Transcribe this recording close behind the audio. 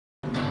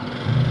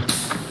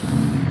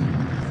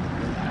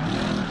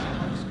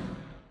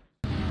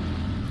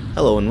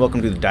Hello and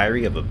welcome to the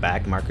Diary of a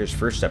Backmarker's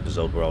first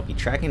episode where I'll be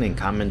tracking and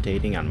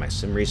commentating on my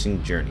sim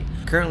racing journey.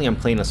 Currently I'm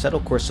playing Assetto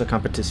Corsa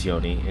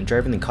Competizione and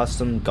driving the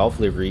custom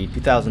Golf livery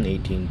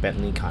 2018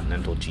 Bentley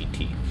Continental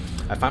GT.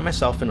 I find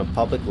myself in a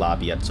public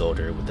lobby at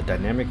Zolder with the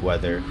dynamic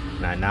weather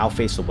and I now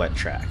face a wet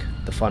track.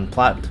 The fun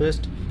plot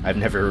twist, I've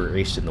never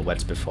raced in the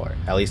wets before,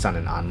 at least on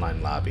an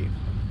online lobby.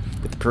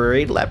 With the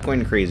parade lap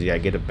going crazy, I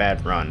get a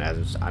bad run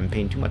as I'm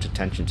paying too much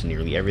attention to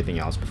nearly everything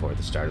else before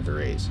the start of the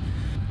race.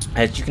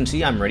 As you can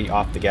see, I'm ready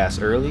off the gas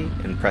early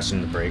and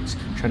pressing the brakes,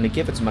 trying to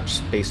give as much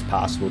space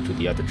possible to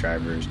the other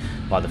drivers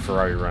while the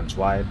Ferrari runs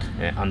wide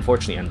and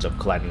unfortunately ends up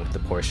colliding with the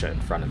Porsche in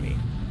front of me.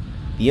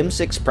 The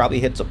M6 probably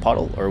hits a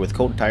puddle or with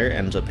cold tire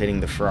ends up hitting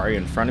the Ferrari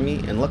in front of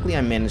me, and luckily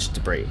I managed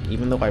to brake.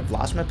 Even though I've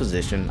lost my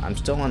position, I'm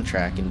still on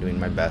track and doing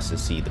my best to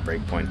see the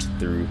brake points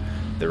through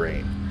the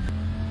rain.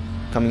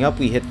 Coming up,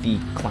 we hit the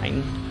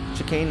Klein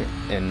chicane,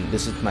 and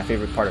this is my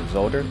favorite part of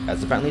Zolder, as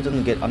the Bentley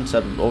doesn't get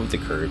unsettled over the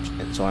curves,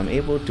 and so I'm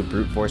able to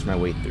brute force my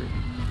way through.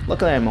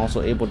 Luckily, I'm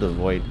also able to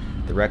avoid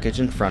the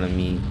wreckage in front of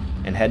me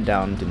and head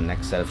down to the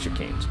next set of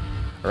chicanes.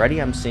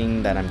 Already I'm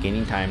seeing that I'm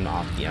gaining time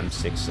off the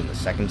M6 in the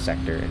second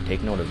sector, and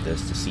take note of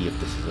this to see if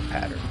this is a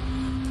pattern.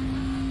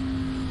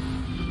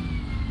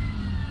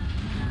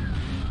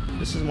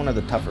 This is one of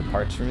the tougher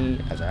parts for me,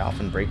 as I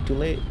often brake too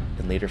late,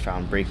 and later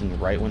found braking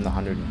right when the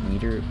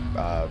 100-meter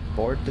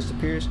board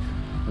disappears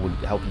would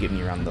help get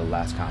me around the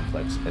last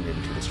complex and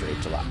into the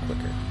straights a lot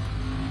quicker.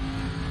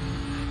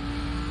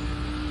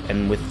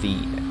 And with the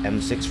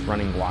M6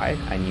 running wide,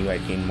 I knew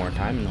I'd gain more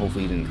time and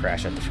hopefully didn't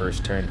crash at the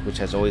first turn, which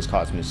has always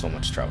caused me so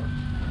much trouble.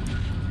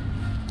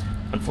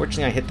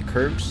 Unfortunately, I hit the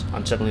curbs,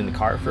 unsettling the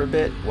car for a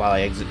bit while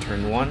I exit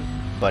turn 1,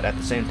 but at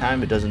the same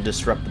time it doesn't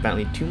disrupt the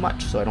Bentley too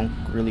much, so I don't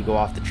really go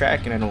off the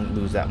track and I don't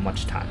lose that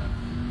much time.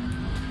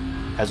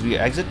 As we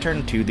exit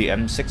turn 2, the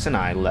M6 and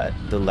I let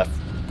the left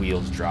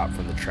wheels drop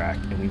from the track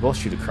and we both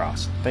shoot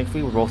across.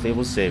 Thankfully, we're both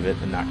able to save it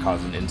and not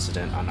cause an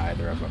incident on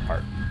either of our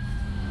part.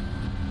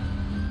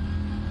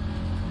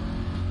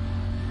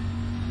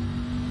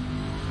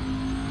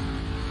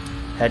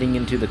 Heading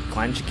into the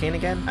Klein chicane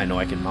again, I know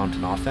I can mount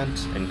an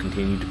offense and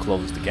continue to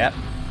close the gap.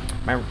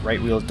 My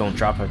right wheels don't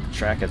drop at the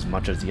track as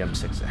much as the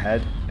M6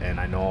 ahead, and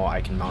I know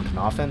I can mount an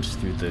offense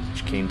through the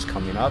chicanes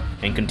coming up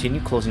and continue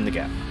closing the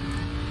gap.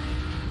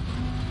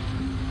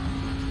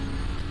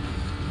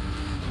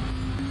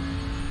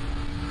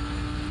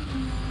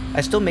 I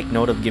still make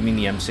note of giving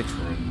the M6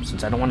 room,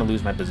 since I don't want to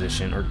lose my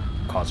position or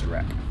cause a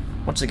wreck.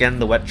 Once again,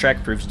 the wet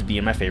track proves to be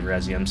in my favor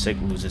as the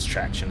M6 loses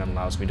traction and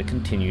allows me to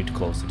continue to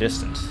close the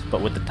distance. But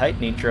with the tight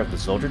nature of the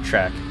Zolder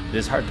track, it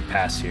is hard to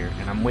pass here,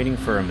 and I'm waiting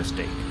for a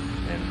mistake.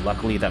 And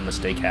luckily that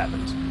mistake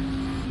happens.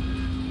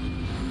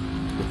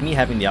 With me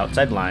having the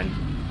outside line,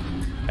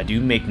 I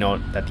do make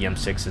note that the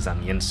M6 is on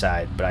the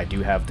inside, but I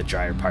do have the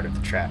drier part of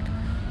the track.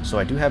 So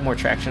I do have more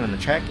traction on the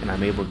track and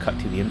I'm able to cut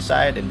to the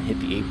inside and hit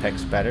the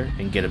apex better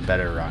and get a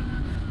better run.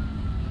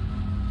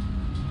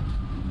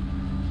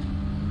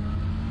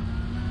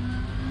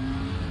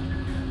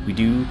 We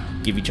do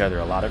give each other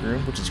a lot of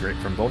room, which is great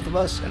from both of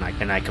us, and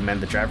I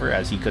commend the driver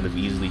as he could have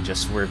easily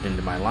just swerved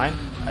into my line.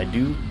 I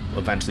do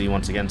eventually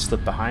once again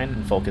slip behind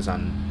and focus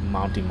on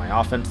mounting my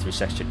offense through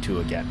section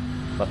 2 again.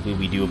 Luckily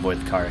we do avoid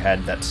the car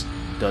ahead that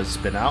does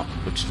spin out,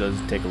 which does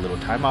take a little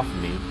time off of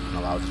me and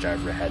allows the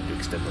driver ahead to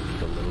extend the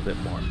lead a little bit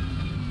more.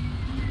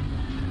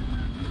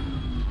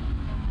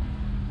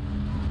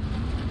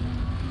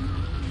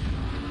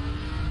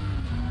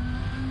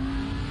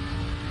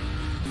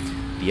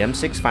 The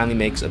M6 finally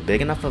makes a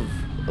big enough of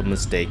a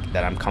mistake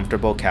that I'm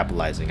comfortable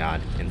capitalizing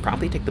on and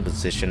promptly take the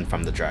position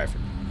from the driver.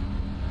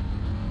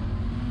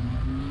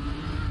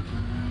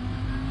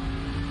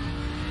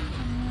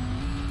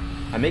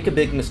 I make a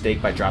big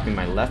mistake by dropping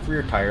my left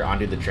rear tire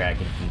onto the track,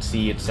 and you can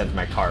see it sends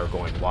my car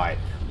going wide.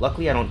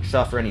 Luckily I don't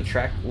suffer any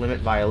track limit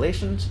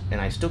violations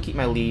and I still keep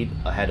my lead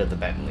ahead of the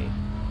Bentley.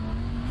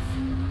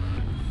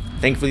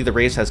 Thankfully the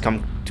race has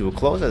come to a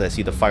close as I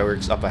see the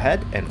fireworks up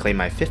ahead and claim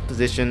my 5th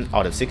position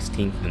out of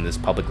 16th in this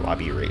public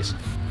lobby race.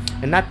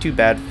 And not too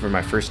bad for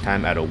my first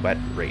time at a wet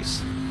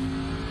race.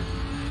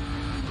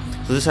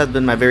 So this has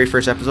been my very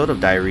first episode of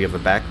Diary of a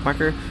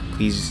Backmarker.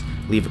 Please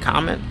leave a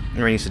comment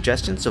or any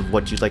suggestions of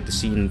what you'd like to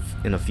see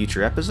in a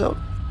future episode.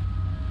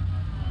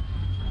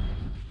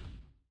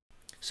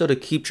 So to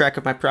keep track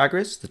of my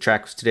progress, the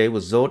track today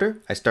was Zolder.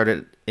 I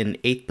started in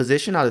 8th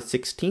position out of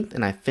 16th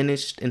and I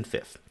finished in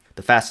 5th.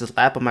 The fastest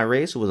lap of my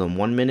race was a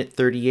 1 minute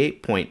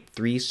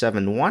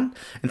 38.371.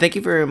 And thank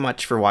you very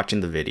much for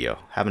watching the video.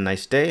 Have a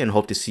nice day and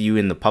hope to see you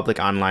in the public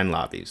online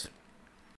lobbies.